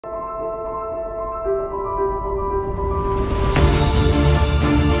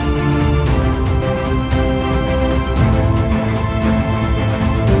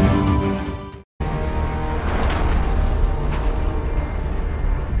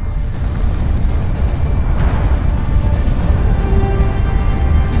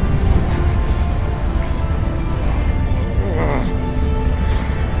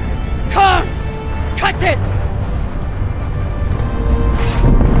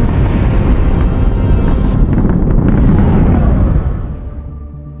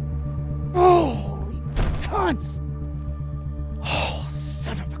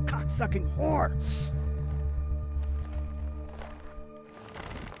more.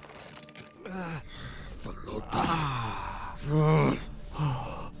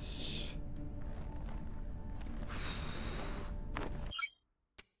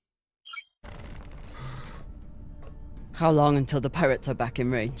 How long until the pirates are back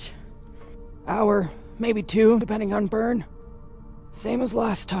in range? Hour, maybe 2, depending on burn. Same as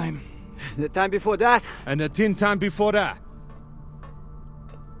last time. The time before that? And the 10 time before that.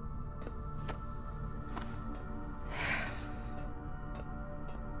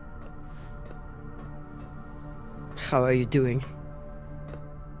 How are you doing?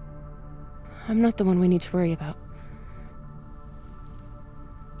 I'm not the one we need to worry about.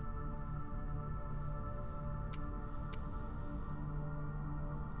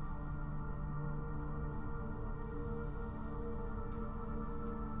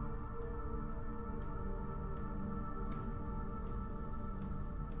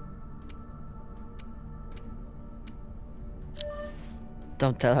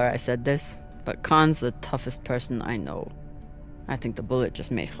 Don't tell her I said this, but Khan's the toughest person I know. I think the bullet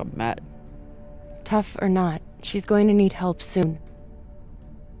just made her mad. Tough or not, she's going to need help soon.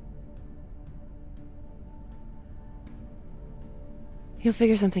 You'll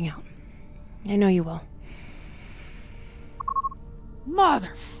figure something out. I know you will.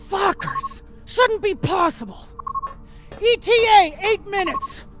 Motherfuckers! Shouldn't be possible! ETA, 8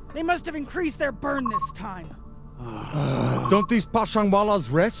 minutes! They must have increased their burn this time. Don't these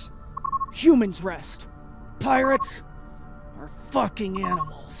Pashangwalas rest? Humans rest. Pirates are fucking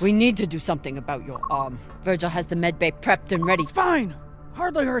animals. We need to do something about your arm. Virgil has the medbay prepped and ready. It's fine.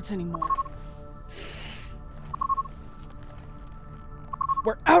 Hardly hurts anymore.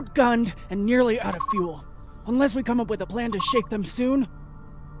 We're outgunned and nearly out of fuel. Unless we come up with a plan to shake them soon,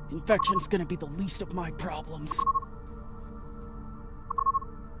 infection's gonna be the least of my problems.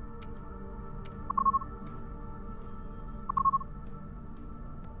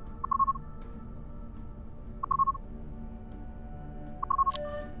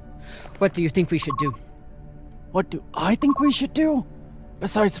 What do you think we should do? What do I think we should do?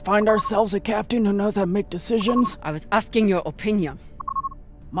 Besides find ourselves a captain who knows how to make decisions? I was asking your opinion.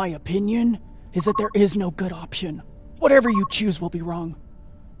 My opinion is that there is no good option. Whatever you choose will be wrong.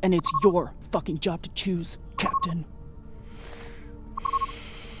 And it's your fucking job to choose, Captain.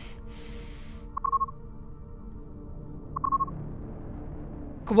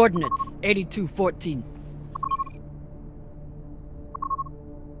 Coordinates, 8214.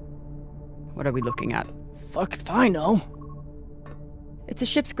 What are we looking at? Fuck if I know. It's a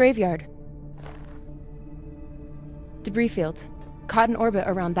ship's graveyard. Debris field. Caught in orbit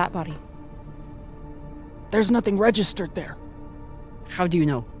around that body. There's nothing registered there. How do you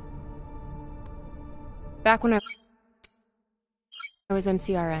know? Back when I was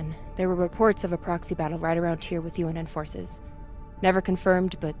MCRN, there were reports of a proxy battle right around here with UNN forces. Never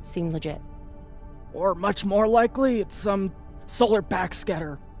confirmed, but seemed legit. Or much more likely, it's some solar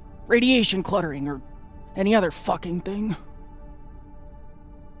backscatter, radiation cluttering, or any other fucking thing.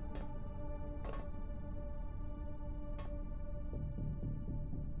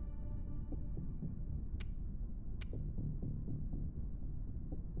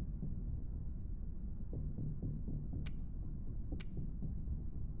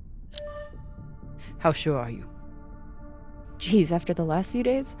 How sure are you? Geez, after the last few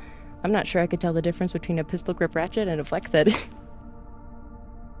days, I'm not sure I could tell the difference between a pistol grip ratchet and a flex head.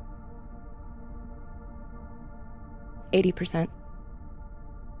 80%.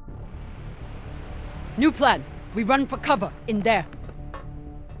 New plan. We run for cover in there.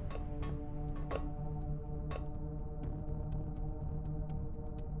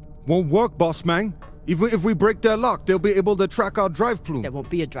 Won't work, boss man. Even if we break their lock, they'll be able to track our drive plume. There won't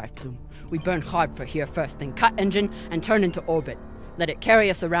be a drive plume. We burn hard for here first, then cut engine and turn into orbit. Let it carry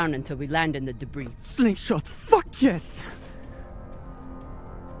us around until we land in the debris. Slingshot, fuck yes!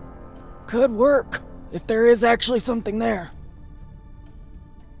 Could work, if there is actually something there.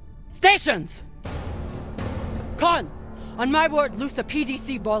 Stations! Con! On my word, loose a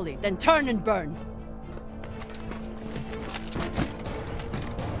PDC volley, then turn and burn.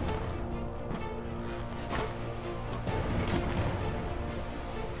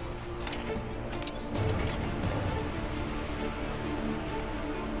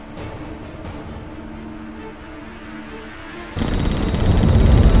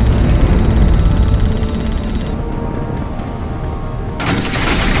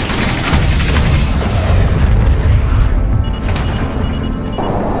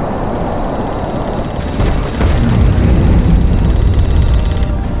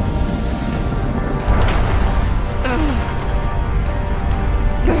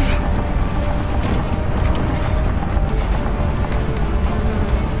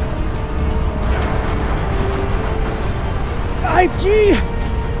 5G!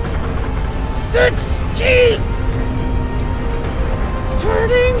 6G!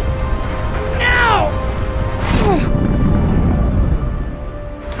 Turning now!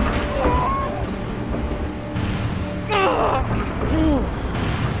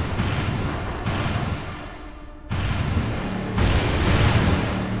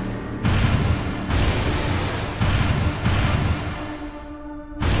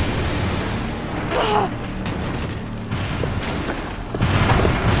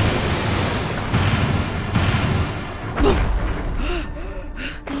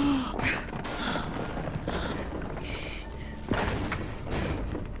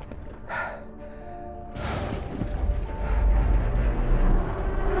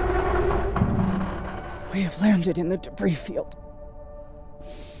 We have landed in the debris field.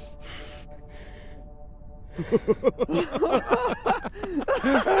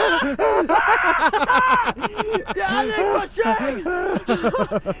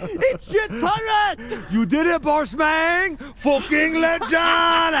 It's shit pirates! You did it, boss man! Fucking legend!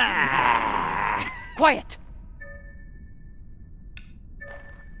 Quiet!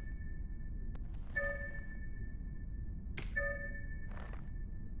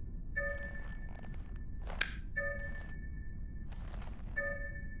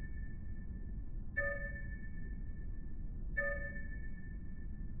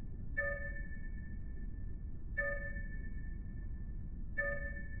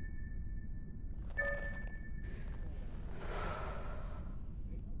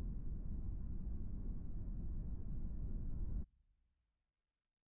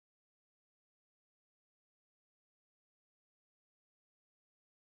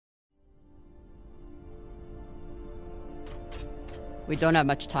 We don't have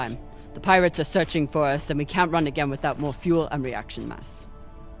much time. The pirates are searching for us, and we can't run again without more fuel and reaction mass.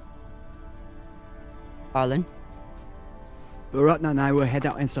 Arlen? Baratna and I will head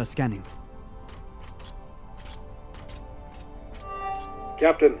out and start scanning.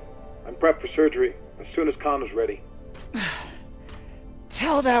 Captain, I'm prepped for surgery as soon as Khan is ready.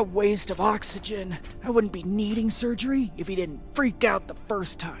 Tell that waste of oxygen I wouldn't be needing surgery if he didn't freak out the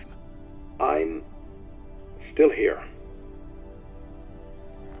first time. I'm still here.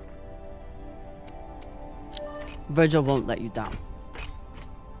 Virgil won't let you down.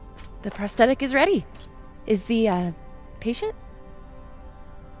 The prosthetic is ready. Is the, patient?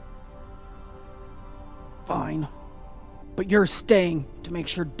 Fine. But you're staying to make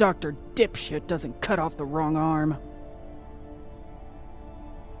sure Dr. Dipshit doesn't cut off the wrong arm.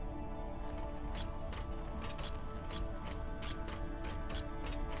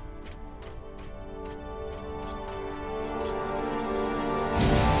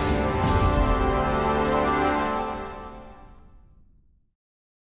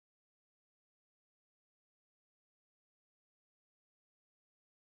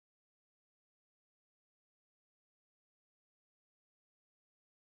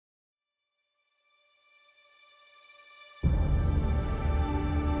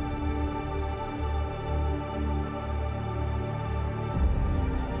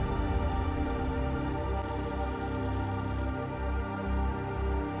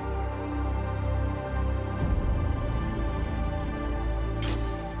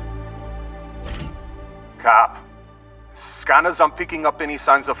 Cap. Scanners aren't picking up any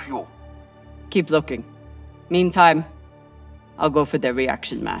signs of fuel. Keep looking. Meantime, I'll go for their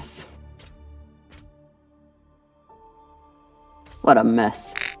reaction mass. What a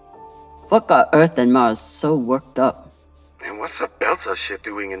mess. What got Earth and Mars so worked up? And what's a Belter ship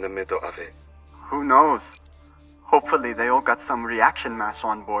doing in the middle of it? Who knows? Hopefully they all got some reaction mass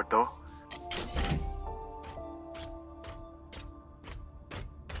on board, though.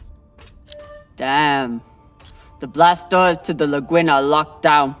 Damn. The blast doors to the lagoon are locked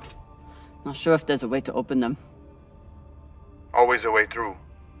down. Not sure if there's a way to open them. Always a way through,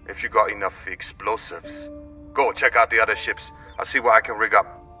 if you got enough explosives. Go check out the other ships. I'll see what I can rig up.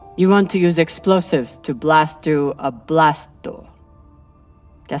 You want to use explosives to blast through a blast door.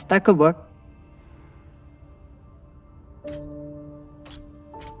 Guess that could work.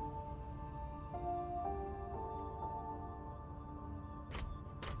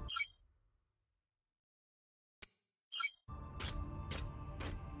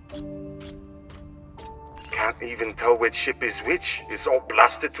 Can't even tell which ship is which. It's all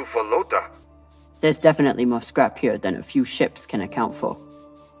blasted to Falota. There's definitely more scrap here than a few ships can account for.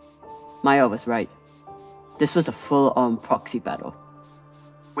 Maya was right. This was a full-on proxy battle.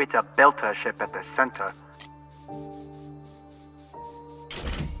 With a Belter ship at the center.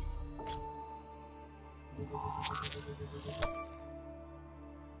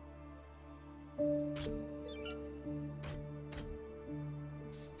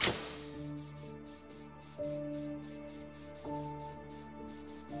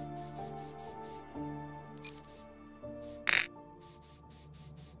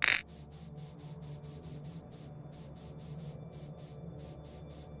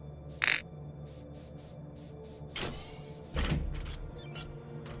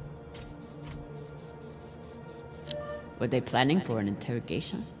 Were they planning for an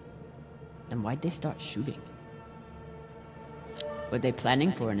interrogation? Then why'd they start shooting? Were they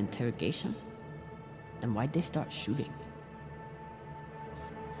planning for an interrogation? Then why'd they start shooting?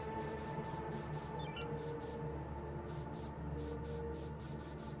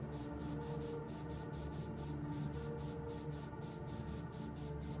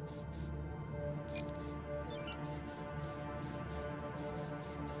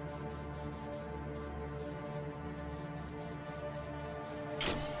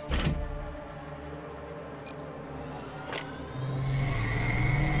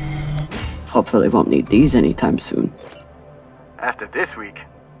 Hopefully won't need these anytime soon. After this week,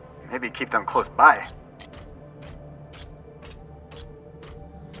 maybe keep them close by.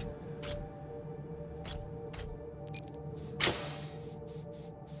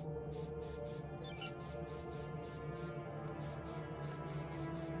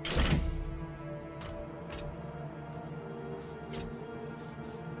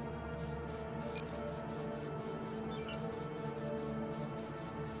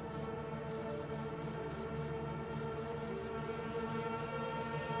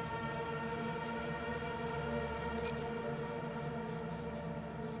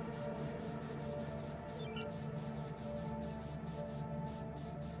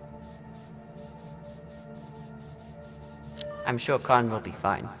 I'm sure Khan will be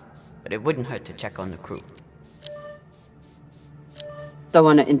fine, but it wouldn't hurt to check on the crew. Don't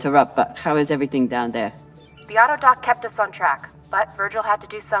want to interrupt, but how is everything down there? The autodoc kept us on track, but Virgil had to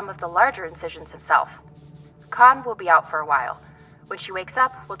do some of the larger incisions himself. Khan will be out for a while. When she wakes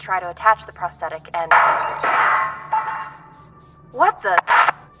up, we'll try to attach the prosthetic and... What the...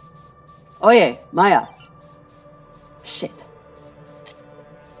 Oye, Maya. Shit.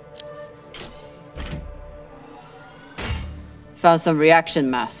 Found some reaction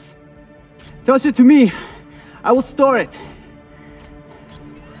mass. Toss it to me. I will store it.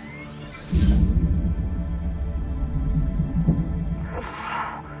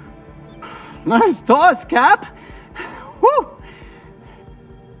 Nice toss, Cap. Woo!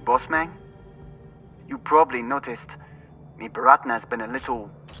 Boss man, you probably noticed me Baratna's been a little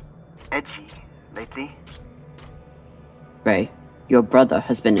edgy lately. Ray, your brother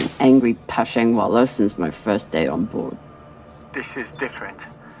has been an angry Pashang Wallow since my first day on board. This is different.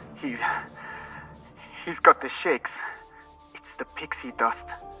 He's got the shakes. It's the pixie dust.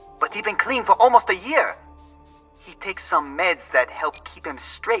 But he's been clean for almost a year. He takes some meds that help keep him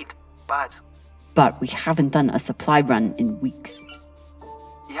straight, but... But we haven't done a supply run in weeks.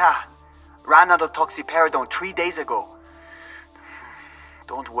 Yeah, ran out of toxiperidone 3 days ago.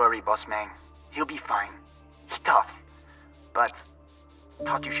 Don't worry, boss man. He'll be fine. He's tough. But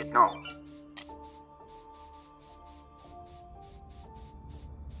thought you should know.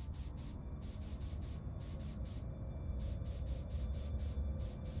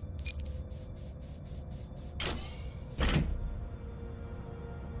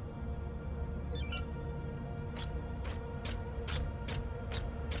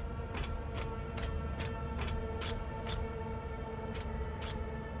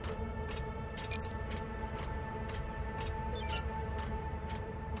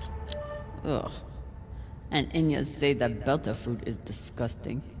 Ugh. And Inyas say that Belter food is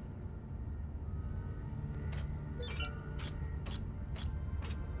disgusting.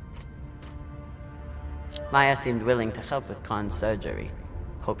 Maya seemed willing to help with Khan's surgery.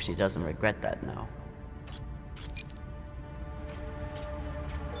 Hope she doesn't regret that now.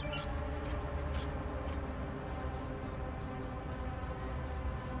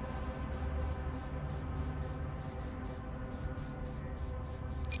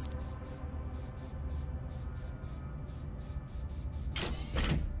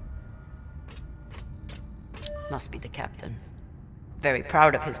 Must be the captain. Very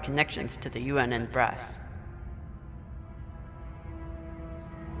proud of his connections to the UN and brass.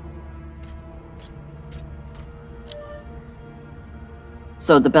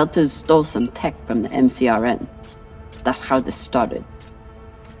 So the Belters stole some tech from the MCRN. That's how this started.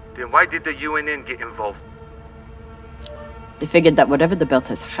 Then why did the UNN get involved? They figured that whatever the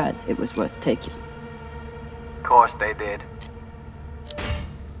Belters had, it was worth taking. Of course they did.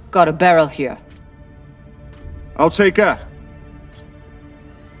 Got a barrel here. I'll take her.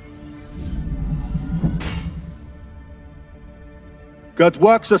 Good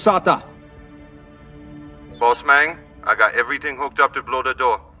work, Sasata. Boss man, I got everything hooked up to blow the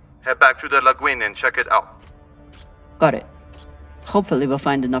door. Head back to the lagoon and check it out. Got it. Hopefully we'll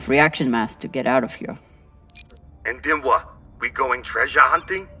find enough reaction mass to get out of here. And then what? We going treasure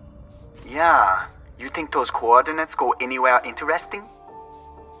hunting? Yeah, you think those coordinates go anywhere interesting?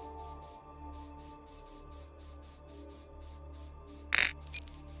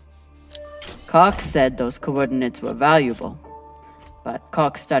 Cox said those coordinates were valuable, but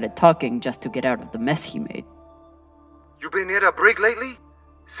Cox started talking just to get out of the mess he made. You been near a brig lately?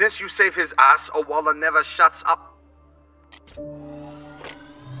 Since you saved his ass, Owala never shuts up.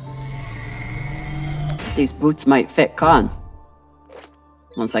 These boots might fit Khan.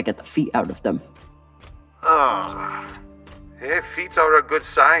 Once I get the feet out of them. Ugh. Hey, feet are a good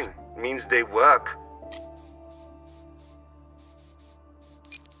sign. Means they work.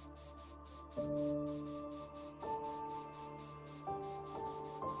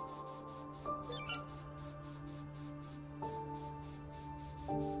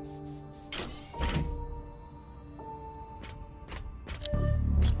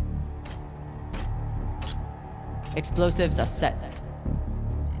 Explosives are set.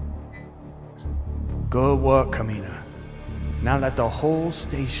 Good work, Kamina. Now let the whole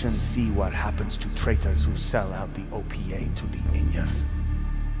station see what happens to traitors who sell out the OPA to the Inyas.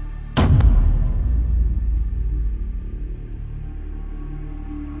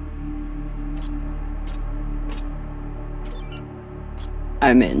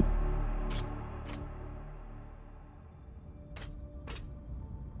 I'm in.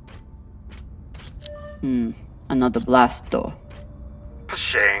 Another blast door.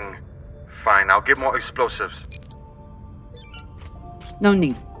 Pshing. Fine, I'll get more explosives. No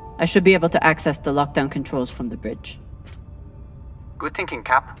need. I should be able to access the lockdown controls from the bridge. Good thinking,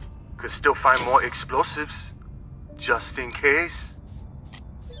 Cap. Could still find more explosives. Just in case.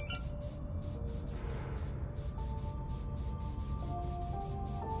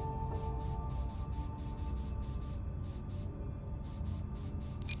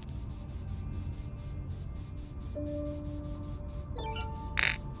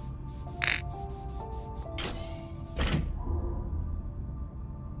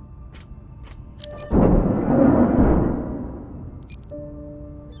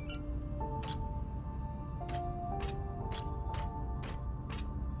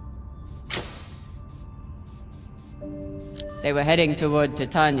 They were heading toward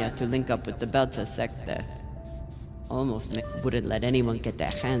Titania to link up with the Belta sect there. Almost wouldn't let anyone get their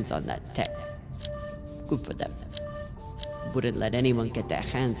hands on that tech. Good for them. Wouldn't let anyone get their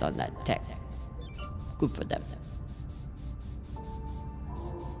hands on that tech. Good for them.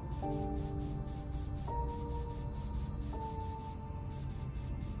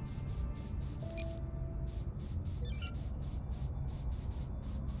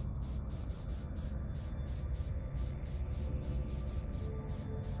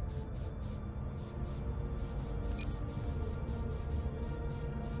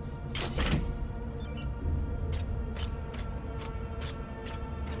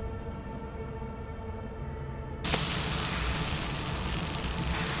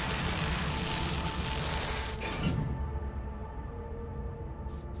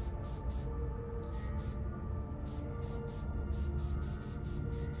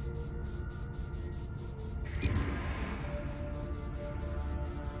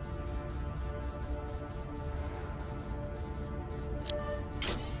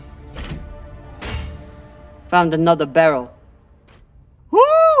 Found another barrel.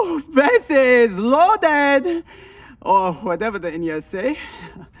 Woo! This is loaded! Or whatever the Inyas say.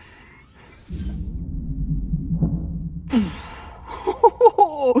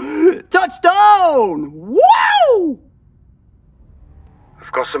 Touchdown! Wow!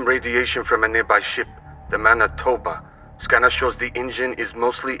 I've got some radiation from a nearby ship, the Manitoba. Scanner shows the engine is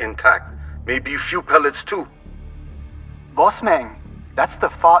mostly intact. Maybe fuel pellets too. Bossman, that's the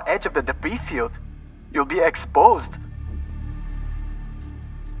far edge of the debris field. You'll be exposed.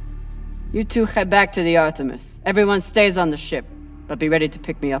 You two head back to the Artemis. Everyone stays on the ship, but be ready to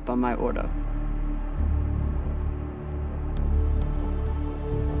pick me up on my order.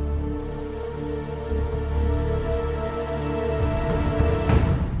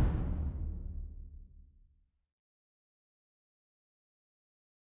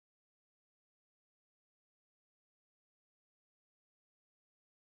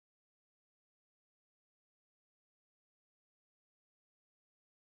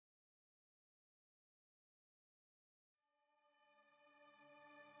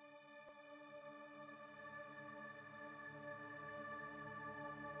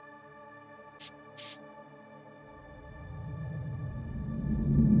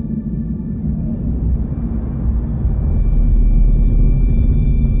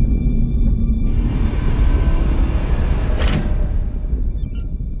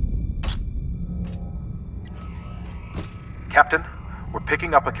 Captain, we're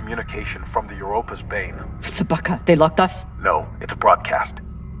picking up a communication from the Europa's Bane. Sabaka, they locked us? No, it's a broadcast.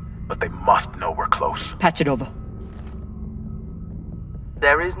 But they must know we're close. Patch it over.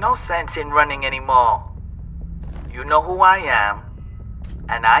 There is no sense in running anymore. You know who I am,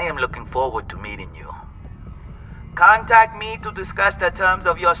 and I am looking forward to meeting you. Contact me to discuss the terms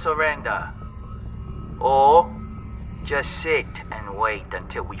of your surrender. Or just sit and wait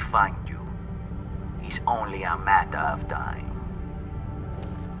until we find you. It's only a matter of time.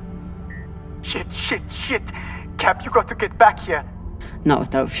 Shit. Cap, you got to get back here. Not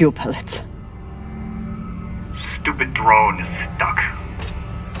without fuel pellets. Stupid drone is stuck.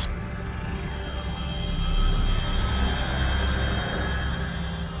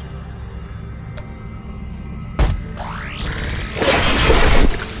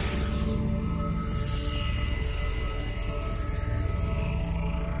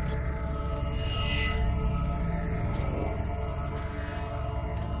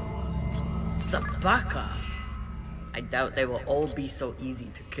 Sabaka! I doubt they will all be so easy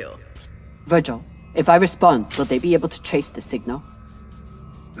to kill. Virgil, if I respond, will they be able to trace the signal?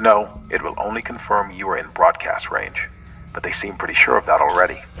 No, it will only confirm you are in broadcast range, but they seem pretty sure of that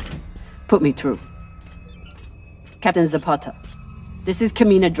already. Put me through. Captain Zapata, this is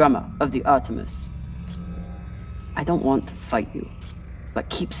Kamina Drummer of the Artemis. I don't want to fight you, but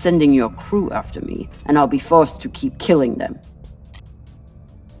keep sending your crew after me, and I'll be forced to keep killing them.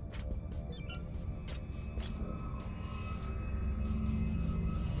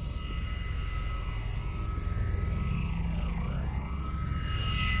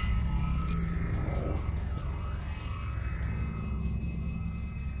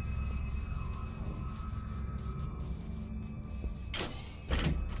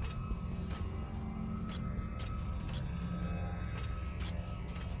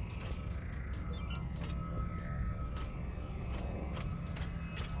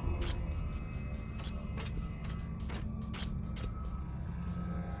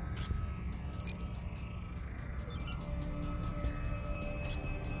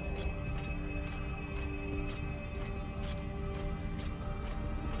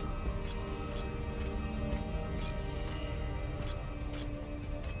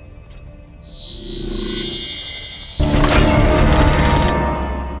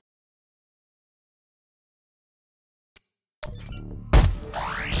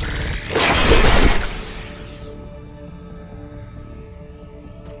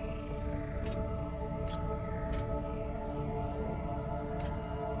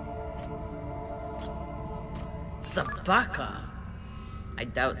 Sabaka! I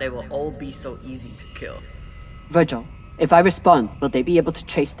doubt they will all be so easy to kill. Virgil, if I respond, will they be able to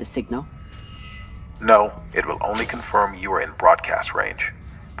trace the signal? No, it will only confirm you are in broadcast range,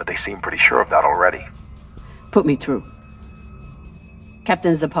 but they seem pretty sure of that already. Put me through.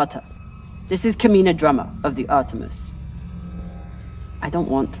 Captain Zapata, this is Kamina Drummer of the Artemis. I don't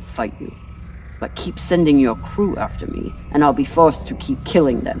want to fight you, but keep sending your crew after me, and I'll be forced to keep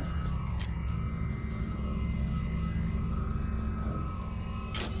killing them.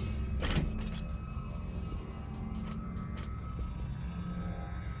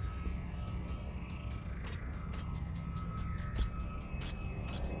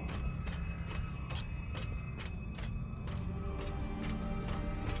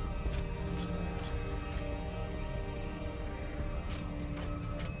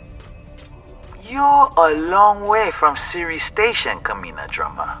 You're a long way from Siri Station, Kamina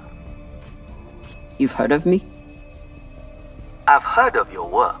Drummer. You've heard of me? I've heard of your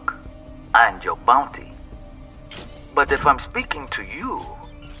work and your bounty. But if I'm speaking to you,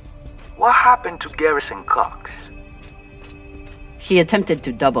 what happened to Garrison Cox? He attempted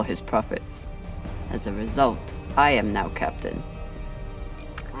to double his profits. As a result, I am now captain.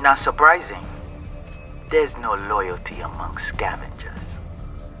 Not surprising. There's no loyalty among scavengers.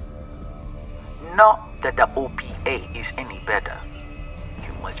 Not that the OPA is any better.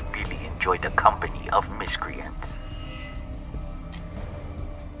 You must really enjoy the company of miscreants.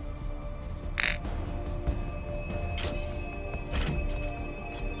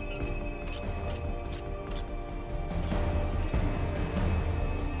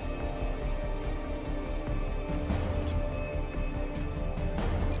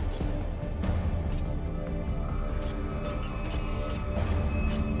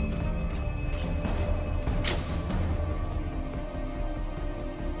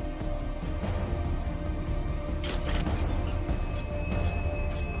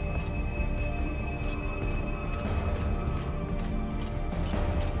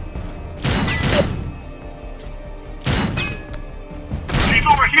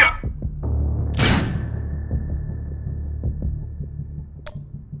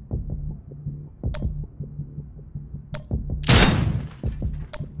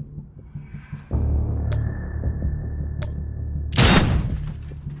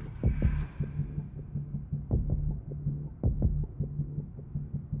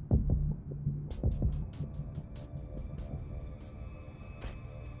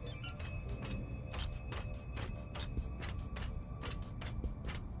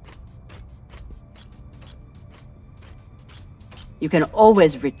 You can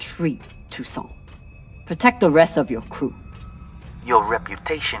always retreat, Toussaint. Protect the rest of your crew. Your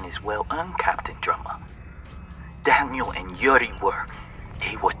reputation is well earned, Captain Drummer. Daniel and Yuri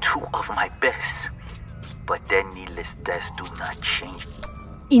they were two of my best. But their needless deaths do not change.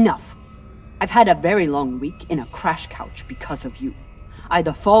 Enough. I've had a very long week in a crash couch because of you.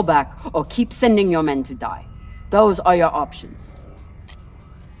 Either fall back or keep sending your men to die. Those are your options.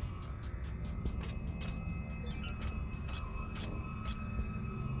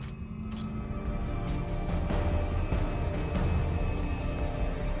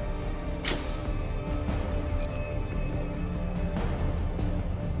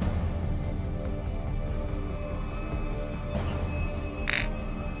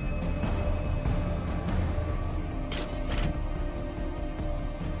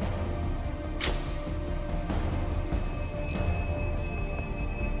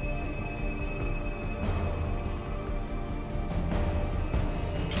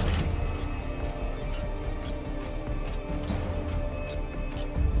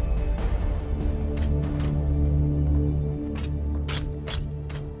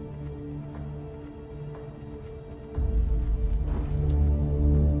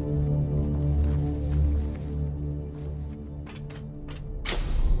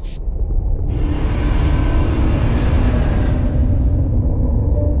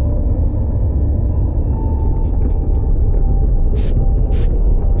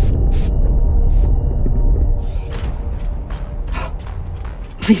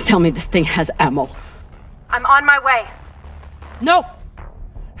 Please tell me this thing has ammo. I'm on my way. No!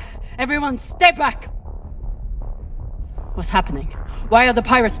 Everyone, stay back! What's happening? Why are the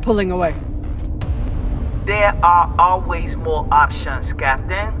pirates pulling away? There are always more options,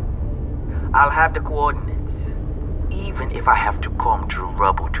 Captain. I'll have the coordinates, even if I have to comb through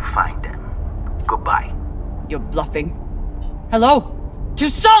rubble to find them. Goodbye. You're bluffing. Hello?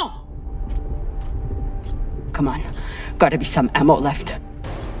 Toussaint! Come on, gotta be some ammo left.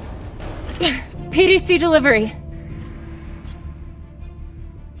 PDC delivery.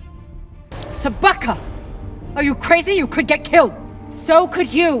 Sabaka! Are you crazy? You could get killed! So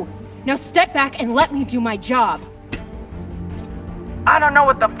could you. Now step back and let me do my job. I don't know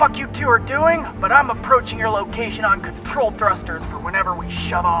what the fuck you two are doing, but I'm approaching your location on control thrusters for whenever we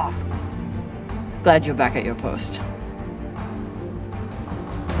shove off. Glad you're back at your post.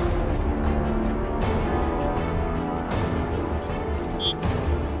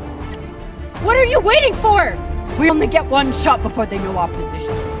 What are you waiting for? We only get one shot before they know our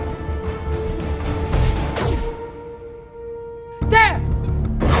position. There!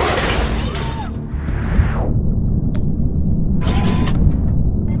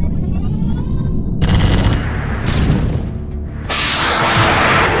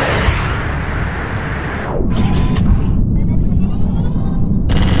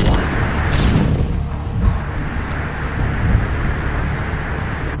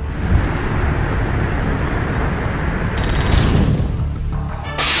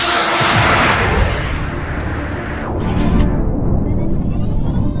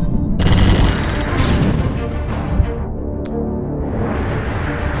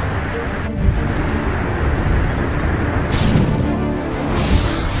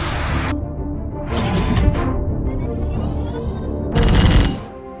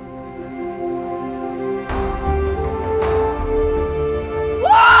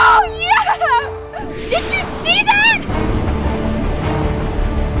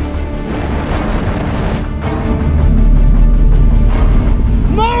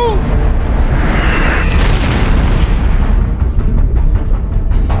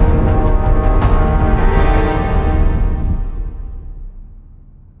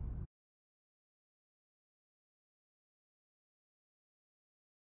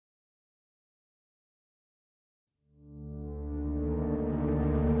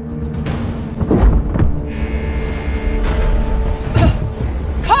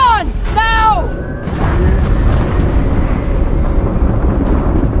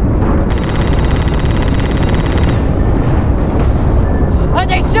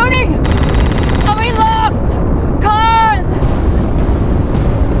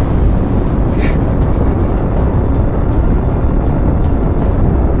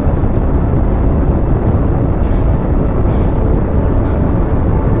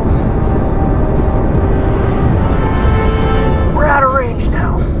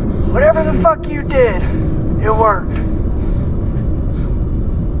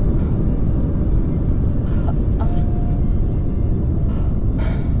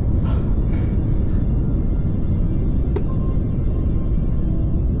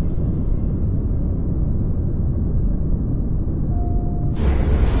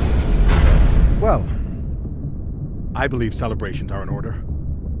 I believe celebrations are in order.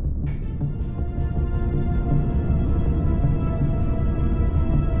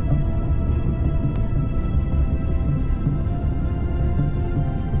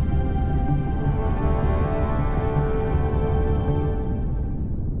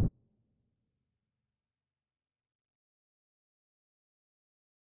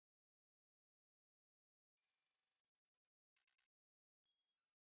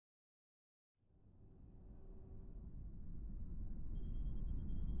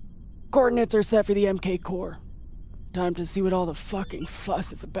 Coordinates are set for the MK core. Time to see what all the fucking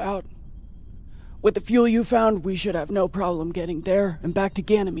fuss is about. With the fuel you found, we should have no problem getting there and back to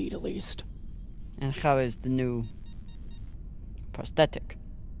Ganymede at least. And how is the new prosthetic?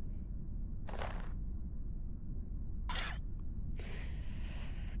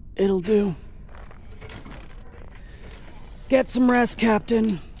 It'll do. Get some rest,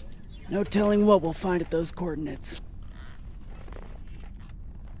 Captain. No telling what we'll find at those coordinates.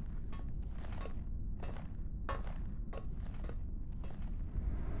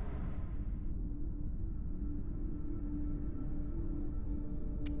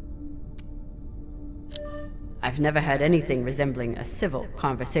 I've never had anything resembling a civil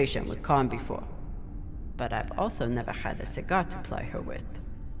conversation with Khan before, but I've also never had a cigar to ply her with.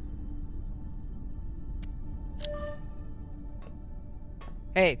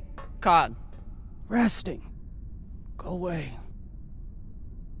 Hey, Khan. Resting. Go away.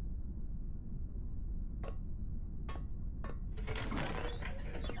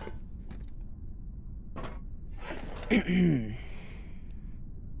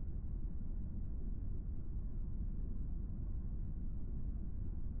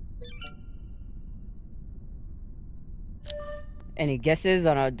 Any guesses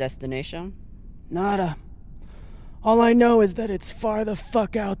on our destination? Nada. All I know is that it's far the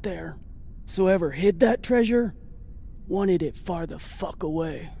fuck out there. So whoever hid that treasure wanted it far the fuck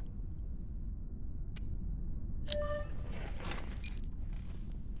away.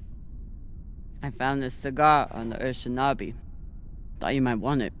 I found this cigar on the Urshanabi. Thought you might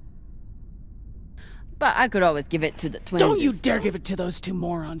want it. But I could always give it to the twins. Don't you dare give it to those two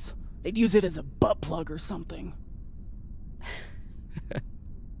morons. They'd use it as a butt plug or something.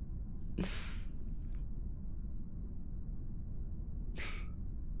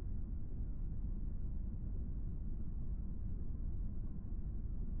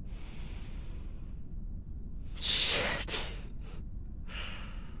 Shit.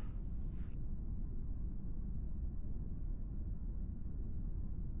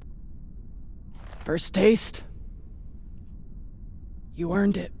 First taste? You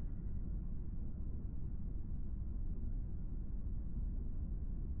earned it.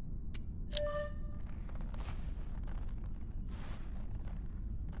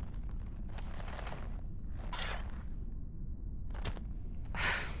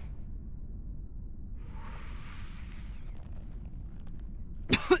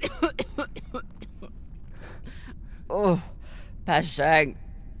 Oh, Pashang.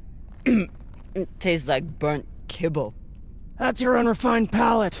 It tastes like burnt kibble. That's your unrefined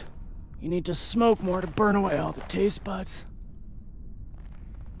palate. You need to smoke more to burn away all the taste buds.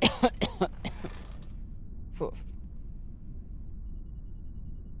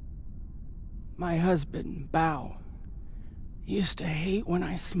 My husband, Bao, used to hate when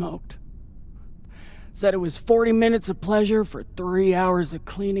I smoked. Said it was 40 minutes of pleasure for 3 hours of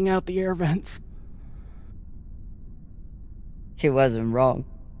cleaning out the air vents. He wasn't wrong.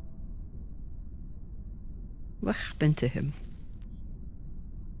 What happened to him?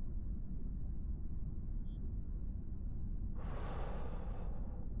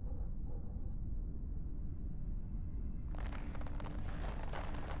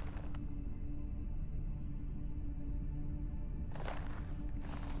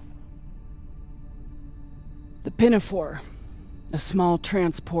 The Pinafore, a small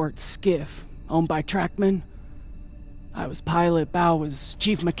transport skiff owned by Trackman. I was pilot, Bao was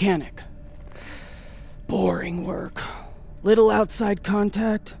chief mechanic. Boring work. Little outside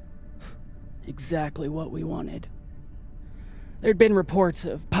contact. Exactly what we wanted. There'd been reports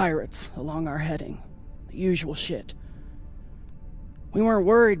of pirates along our heading. The usual shit. We weren't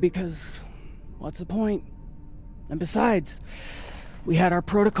worried because, what's the point? And besides, we had our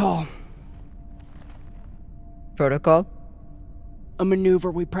protocol. Protocol? A maneuver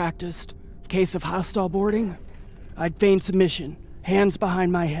we practiced. Case of hostile boarding. I'd feign submission, hands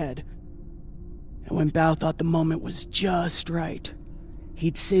behind my head. And when Bao thought the moment was just right,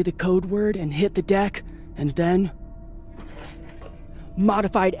 he'd say the code word and hit the deck, and then...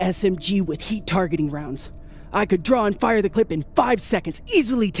 Modified SMG with heat targeting rounds. I could draw and fire the clip in 5 seconds,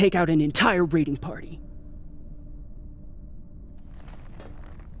 easily take out an entire raiding party.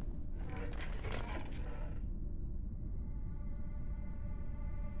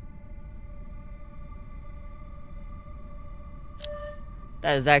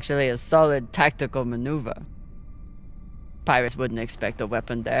 That is actually a solid tactical maneuver. Pirates wouldn't expect a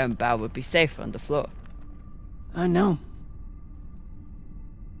weapon there, and Bao would be safe on the floor. I know.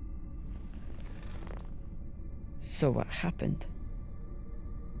 So what happened?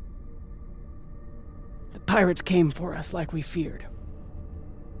 The pirates came for us like we feared.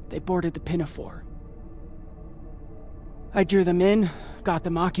 They boarded the Pinafore. I drew them in, got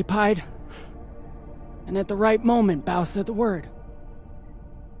them occupied, and at the right moment, Bao said the word.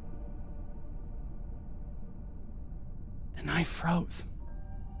 And I froze.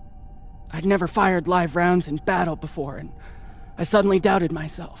 I'd never fired live rounds in battle before, and I suddenly doubted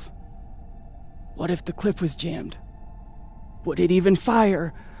myself. What if the clip was jammed? Would it even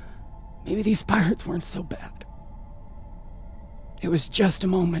fire? Maybe these pirates weren't so bad. It was just a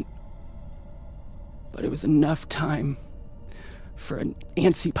moment, but it was enough time for an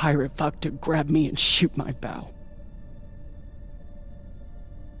antsy pirate fuck to grab me and shoot my bow.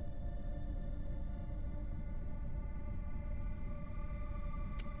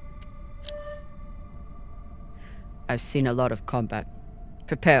 I've seen a lot of combat.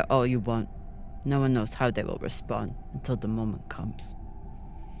 Prepare all you want. No one knows how they will respond until the moment comes.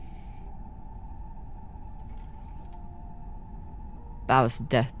 Bao's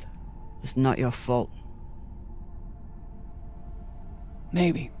death was not your fault.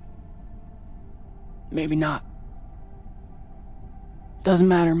 Maybe. Maybe not. Doesn't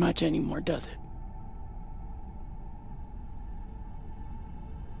matter much anymore, does it?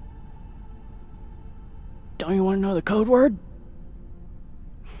 Don't you want to know the code word?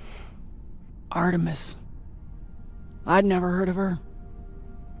 Artemis. I'd never heard of her.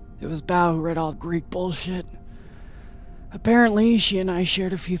 It was Bao who read all the Greek bullshit. Apparently, she and I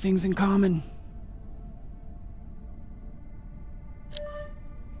shared a few things in common.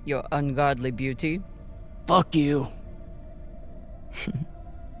 Your ungodly beauty? Fuck you.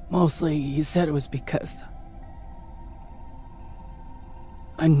 Mostly, he said it was because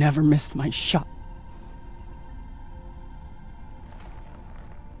I never missed my shot.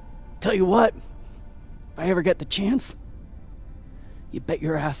 Tell you what, if I ever get the chance, you bet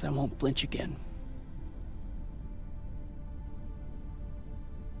your ass I won't flinch again.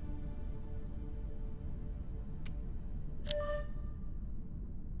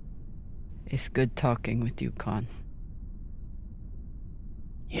 It's good talking with you, Khan.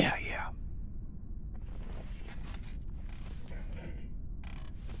 Yeah.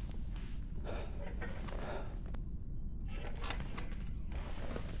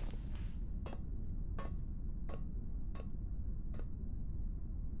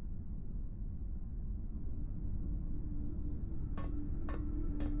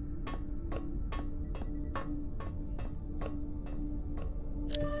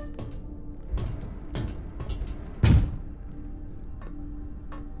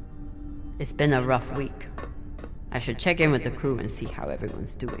 It's been a rough week. I should check in with the crew and see how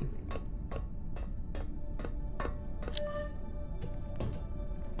everyone's doing.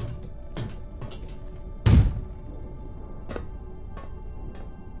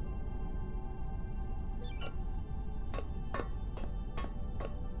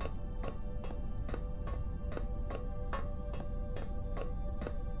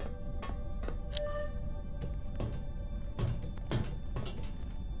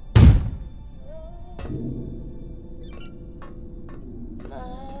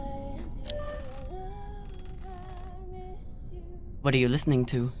 What are you listening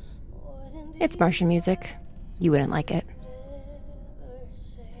to? It's Martian music. You wouldn't like it.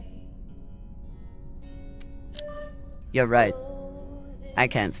 You're right. I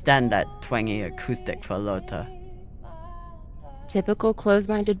can't stand that twangy acoustic for Lota. Typical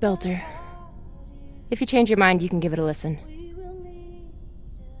close-minded belter. If you change your mind, you can give it a listen.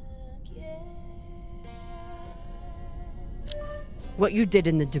 What you did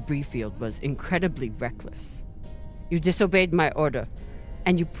in the debris field was incredibly reckless. You disobeyed my order,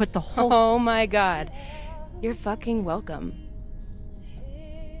 and you put the whole— Oh my god. You're fucking welcome.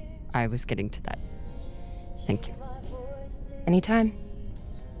 I was getting to that. Thank you. Anytime.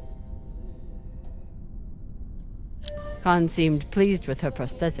 Khan seemed pleased with her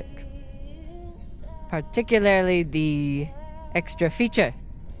prosthetic. Particularly the extra feature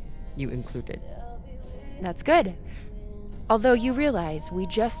you included. That's good. Although you realize we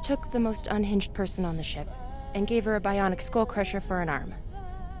just took the most unhinged person on the ship and gave her a bionic skull crusher for an arm.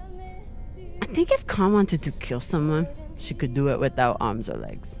 I think if Khan wanted to kill someone, she could do it without arms or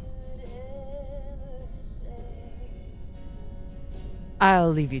legs.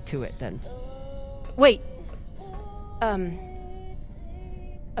 I'll leave you to it then. Wait.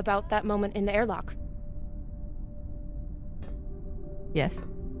 About that moment in the airlock. Yes?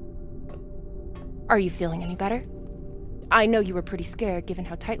 Are you feeling any better? I know you were pretty scared given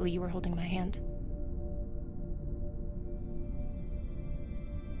how tightly you were holding my hand.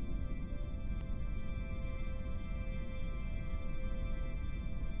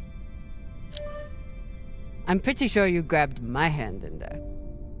 I'm pretty sure you grabbed my hand in there.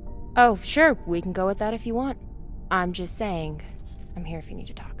 Oh, sure, we can go with that if you want. I'm just saying, I'm here if you need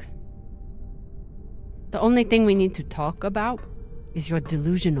to talk. The only thing we need to talk about is your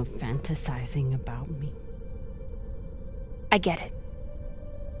delusional fantasizing about me. I get it.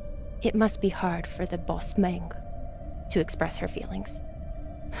 It must be hard for the boss Meng to express her feelings.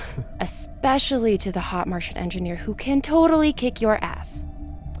 Especially to the hot Martian engineer who can totally kick your ass.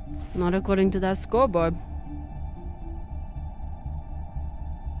 Not according to that scoreboard.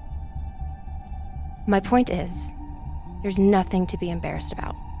 My point is, there's nothing to be embarrassed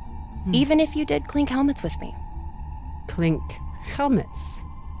about. Even if you did clink helmets with me. Clink helmets?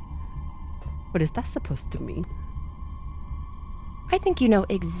 What is that supposed to mean? I think you know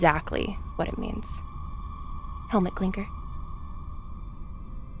exactly what it means. Helmet clinker.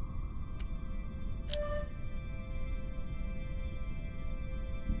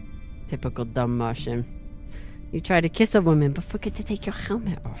 Typical dumb Martian. You try to kiss a woman, but forget to take your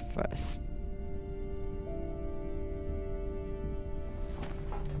helmet off first.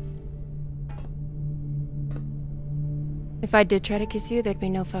 If I did try to kiss you, there'd be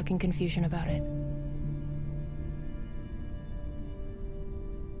no fucking confusion about it.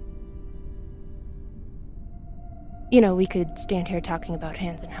 You know, we could stand here talking about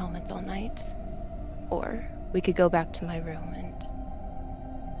hands and helmets all night. Or we could go back to my room and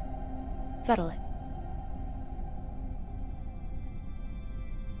settle it.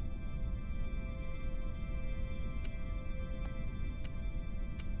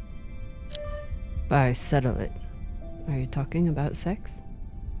 By settle it, are you talking about sex?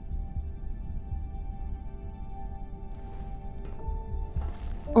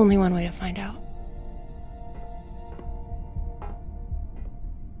 Only one way to find out.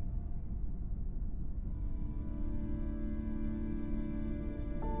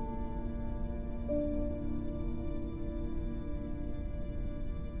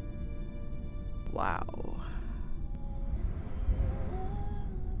 Wow.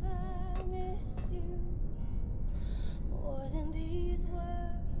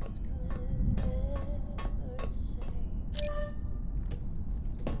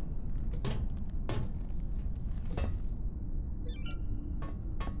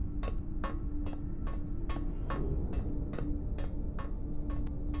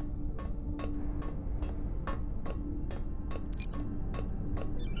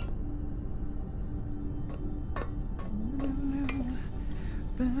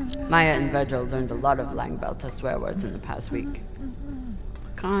 Maya and Virgil learned a lot of Langbelter swear words in the past week.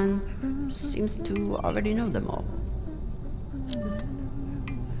 Khan seems to already know them all.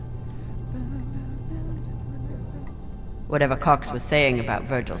 Whatever Cox was saying about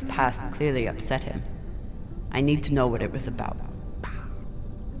Virgil's past clearly upset him. I need to know what it was about.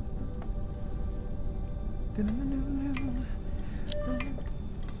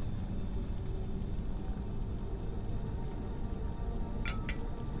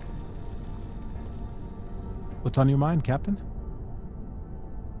 What's on your mind, Captain?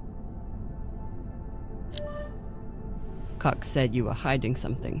 Cox said you were hiding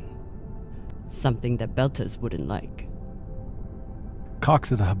something. Something that Belters wouldn't like.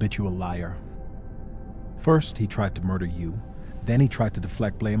 Cox is a habitual liar. First, he tried to murder you. Then he tried to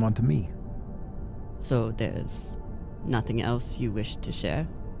deflect blame onto me. So there's nothing else you wish to share?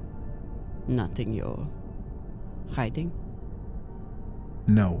 Nothing you're hiding?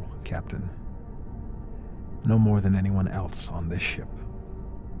 No, Captain. No more than anyone else on this ship.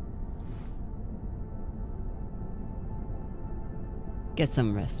 Get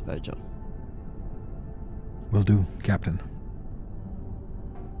some rest, Virgil. Will do, Captain.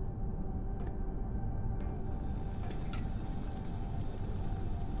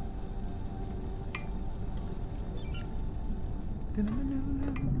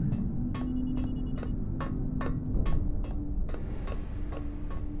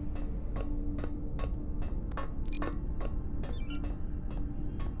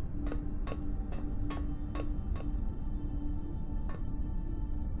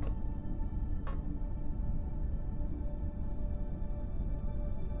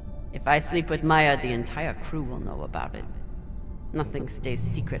 If I sleep with Maya, the entire crew will know about it. Nothing stays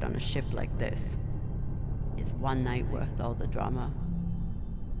secret on a ship like this. Is one night worth all the drama?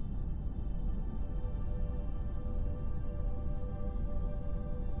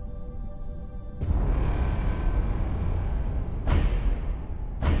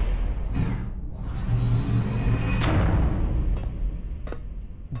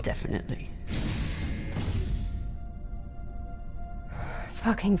 Definitely.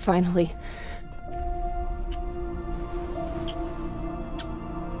 Fucking finally.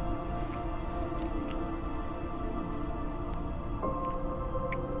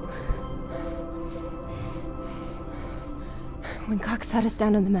 When Cox sat us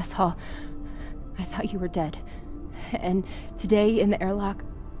down in the mess hall, I thought you were dead. And today in the airlock,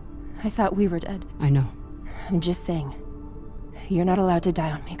 I thought we were dead. I know. I'm just saying, you're not allowed to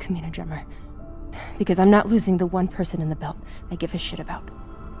die on me, Camino Drummer. Because I'm not losing the one person in the belt I give a shit about.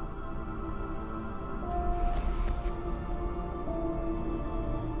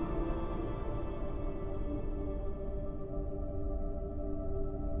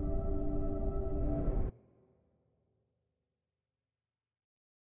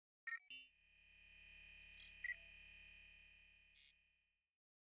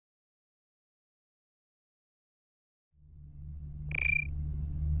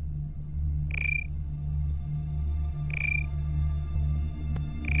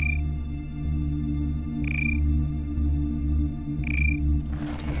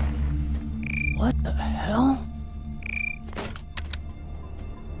 What the hell?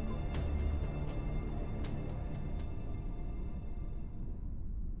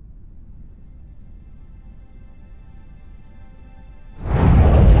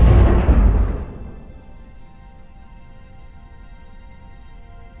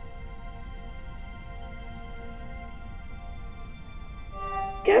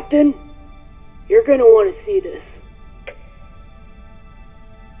 Captain, you're gonna want to see this.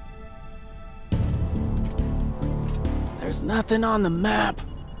 There's nothing on the map.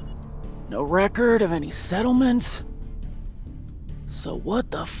 No record of any settlements. So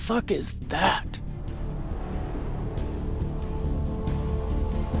what the fuck is that?